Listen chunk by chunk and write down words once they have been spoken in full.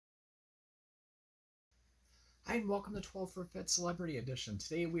Hi, and welcome to 12 for Fit Celebrity Edition.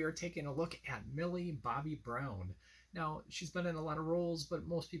 Today we are taking a look at Millie Bobby Brown. Now, she's been in a lot of roles, but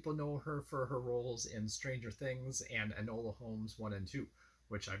most people know her for her roles in Stranger Things and Enola Holmes 1 and 2,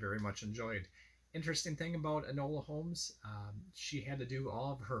 which I very much enjoyed. Interesting thing about Enola Holmes, she had to do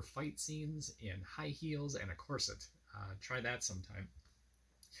all of her fight scenes in high heels and a corset. Try that sometime.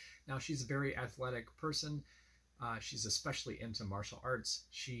 Now, she's a very athletic person. She's especially into martial arts.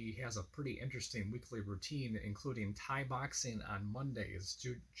 She has a pretty interesting weekly routine, including Thai boxing on Mondays,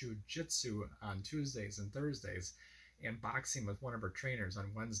 jiu-jitsu on Tuesdays and Thursdays, and boxing with one of her trainers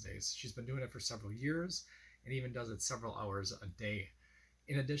on Wednesdays. She's been doing it for several years and even does it several hours a day.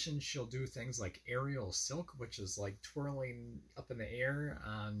 In addition, she'll do things like aerial silk, which is like twirling up in the air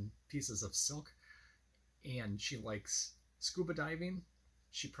on pieces of silk, and she likes scuba diving.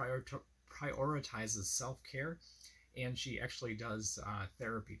 She prioritizes self care, and she actually does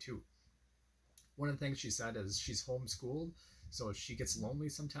therapy too. One of the things she said is she's homeschooled, so she gets lonely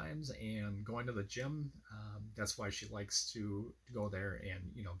sometimes, and going to the gym, that's why she likes to go there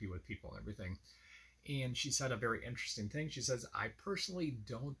and be with people and everything. And she said a very interesting thing. She says, I personally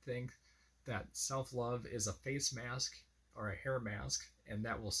don't think that self love is a face mask or a hair mask, and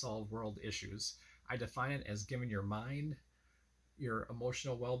that will solve world issues. I define it as giving your mind, your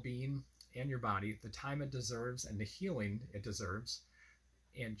emotional well being, and your body the time it deserves and the healing it deserves.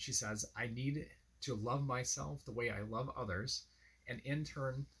 And she says, I need to love myself the way I love others. And in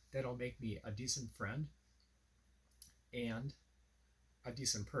turn, that'll make me a decent friend and a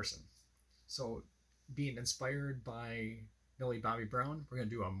decent person. So, being inspired by Millie Bobby Brown, we're going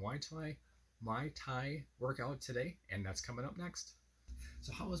to do a Muay Thai workout today, and that's coming up next.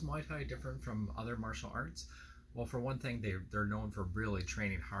 So, how is Muay Thai different from other martial arts? Well, for one thing, they're known for really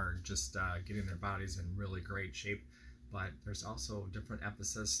training hard, just getting their bodies in really great shape. But there's also different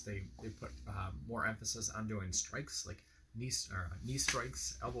emphasis. They put more emphasis on doing strikes, like knee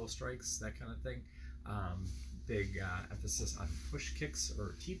strikes, elbow strikes, that kind of thing. Big emphasis on push kicks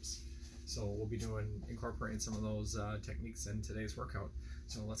or teeps. So we'll be incorporating some of those techniques in today's workout.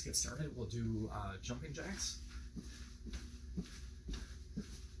 So let's get started. We'll do jumping jacks.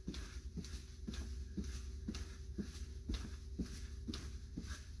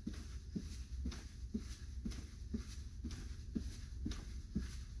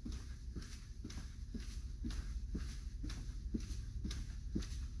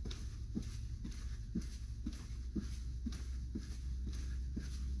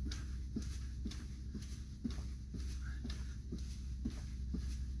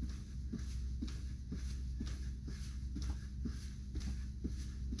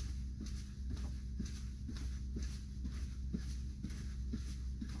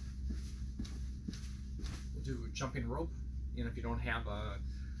 Do jumping rope. And if you don't have a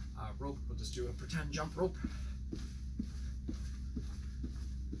rope, we'll just do a pretend jump rope.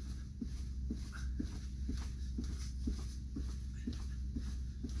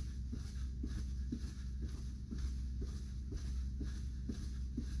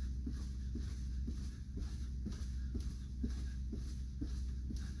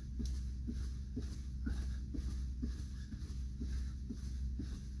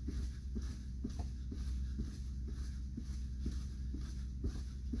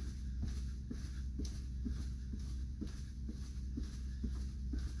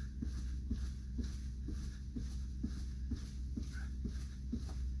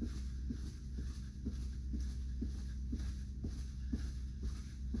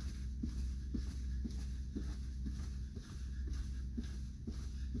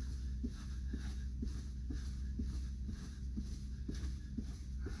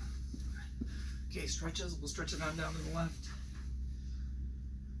 Okay, stretches. We'll stretch it on down to the left.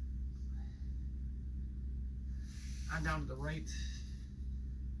 On down to the right.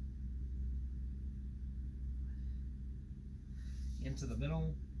 Into the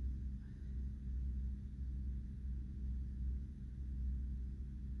middle.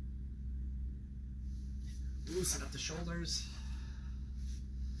 Loosen up the shoulders.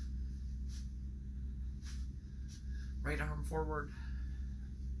 Right arm forward.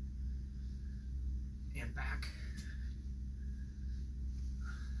 And back.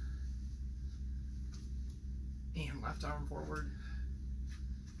 And left arm forward.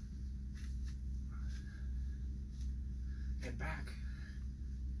 And back.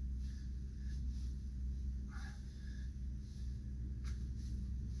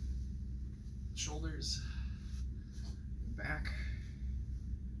 Shoulders. Back.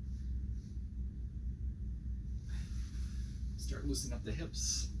 Start loosening up the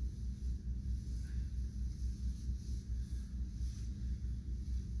hips.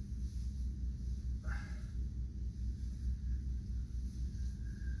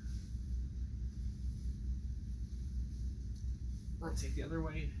 Rotate the other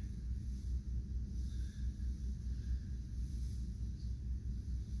way.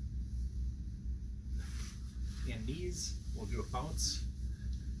 And knees, we'll do a bounce,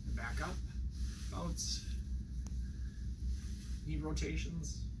 back up, bounce, knee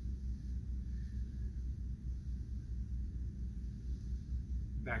rotations,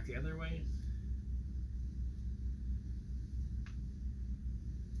 back the other way,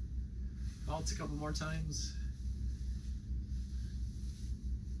 bounce a couple more times,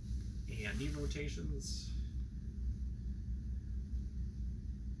 and knee rotations.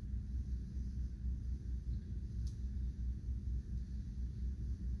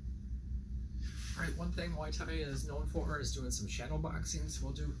 Alright, one thing Muay Thai is known for is doing some shadow boxing, so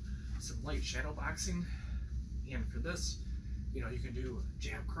we'll do some light shadow boxing. And for this, you can do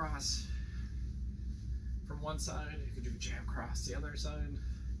jab cross from one side, you can do jab cross the other side,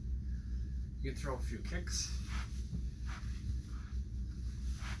 you can throw a few kicks.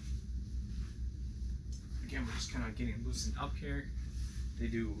 Again, we're just kind of getting loosened up here. They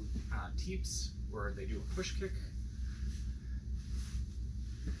do teeps, where they do a push kick.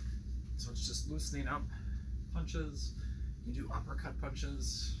 So it's just loosening up punches. You do uppercut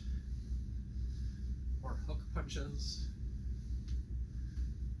punches or hook punches.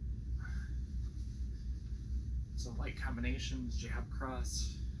 Some light combinations, jab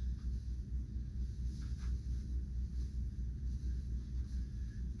cross.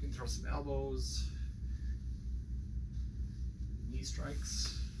 You can throw some elbows, knee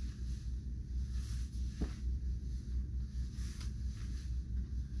strikes.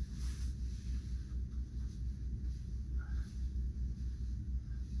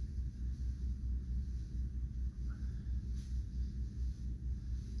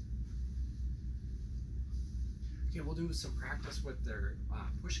 Okay, we'll do some practice with their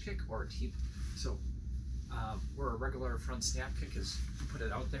push kick or teep. So where a regular front snap kick is, you put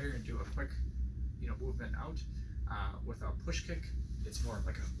it out there and do a quick, movement out. With a push kick, it's more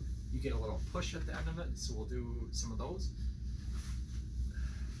like you get a little push at the end of it. So we'll do some of those.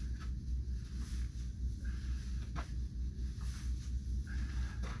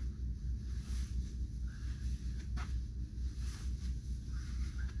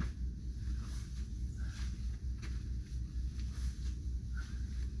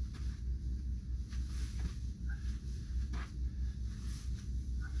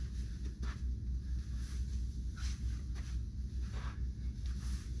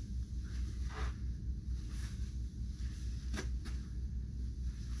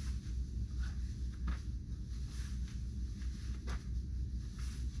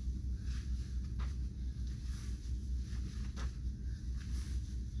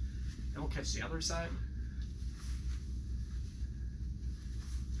 And we'll catch the other side.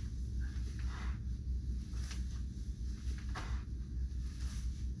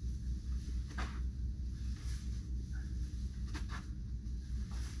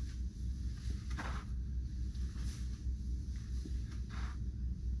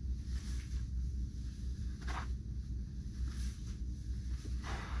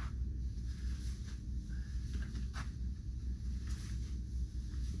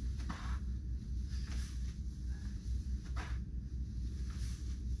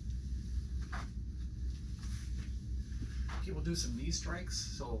 Okay, we'll do some knee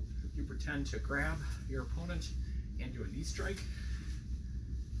strikes. So you pretend to grab your opponent and do a knee strike.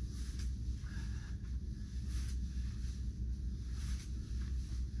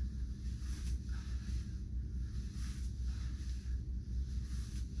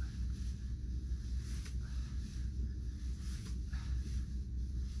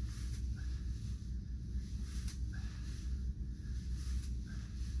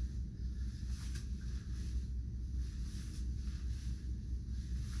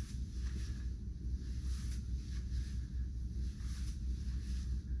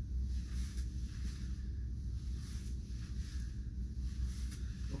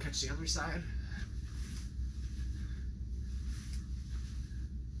 Catch the other side.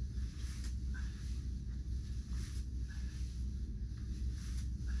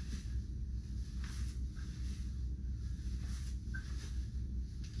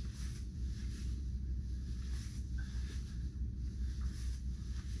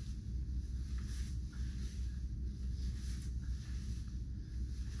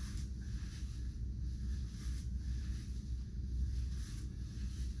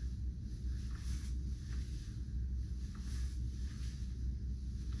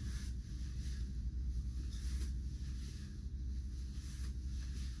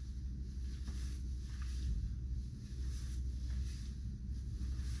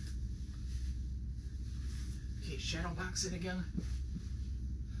 shadow boxing again.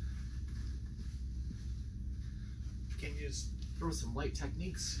 Can you just throw some light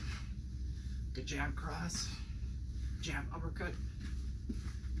techniques? Like a jab cross, jab uppercut.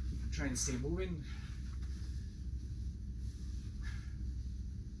 Trying to stay moving.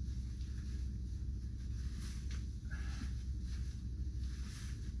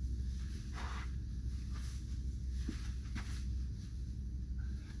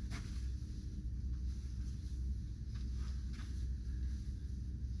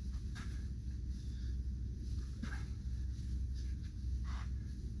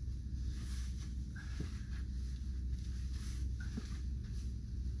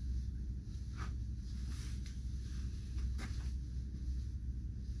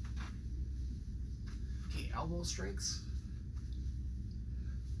 Elbow strikes.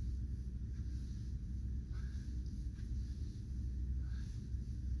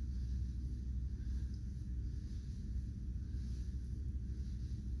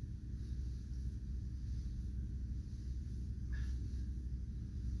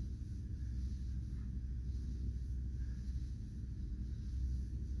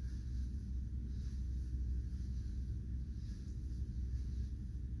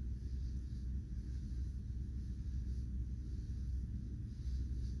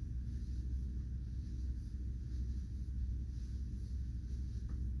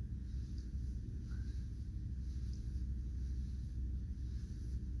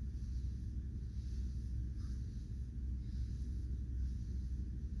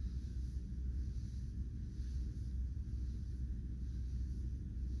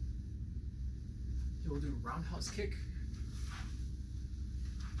 We'll do a roundhouse kick.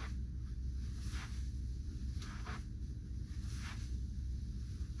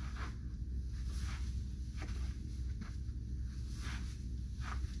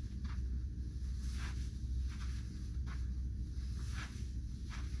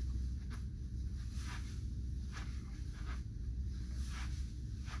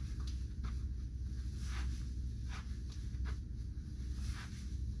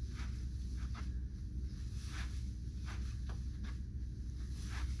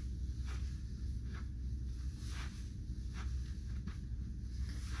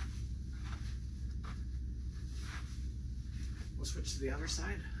 We'll switch to the other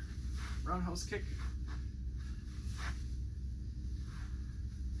side. Roundhouse kick.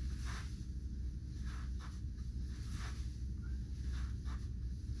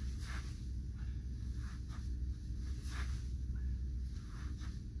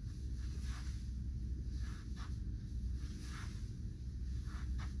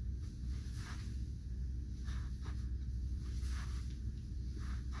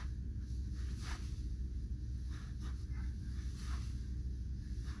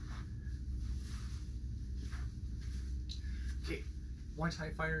 Okay, Muay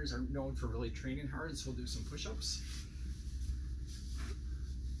Thai fighters are known for really training hard, so we'll do some push-ups.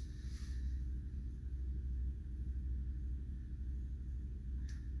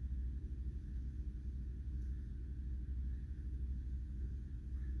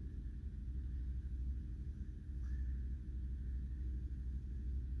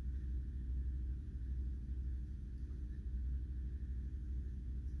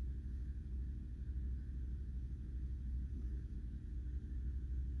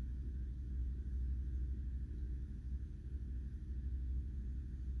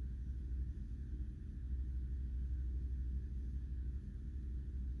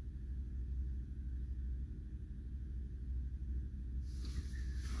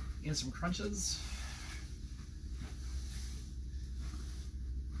 And some crunches.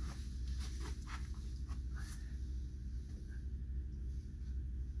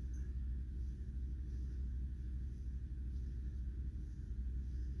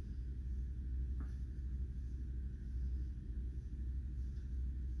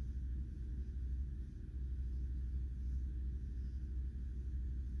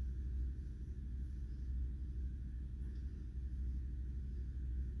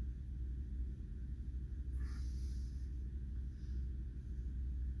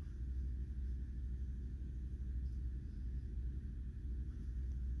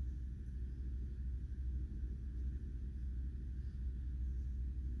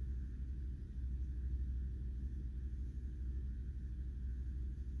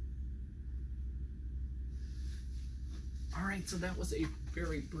 Alright, so that was a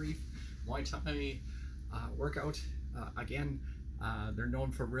very brief Muay Thai workout. Again, they're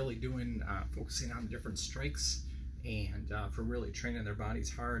known for really doing, focusing on different strikes and for really training their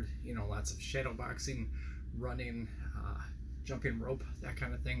bodies hard. You know, lots of shadow boxing, running, jumping rope, that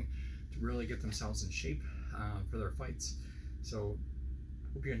kind of thing, to really get themselves in shape. for their fights. So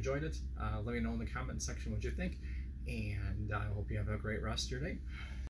hope you enjoyed it. Let me know in the comment section what you think, and I hope you have a great rest of your day.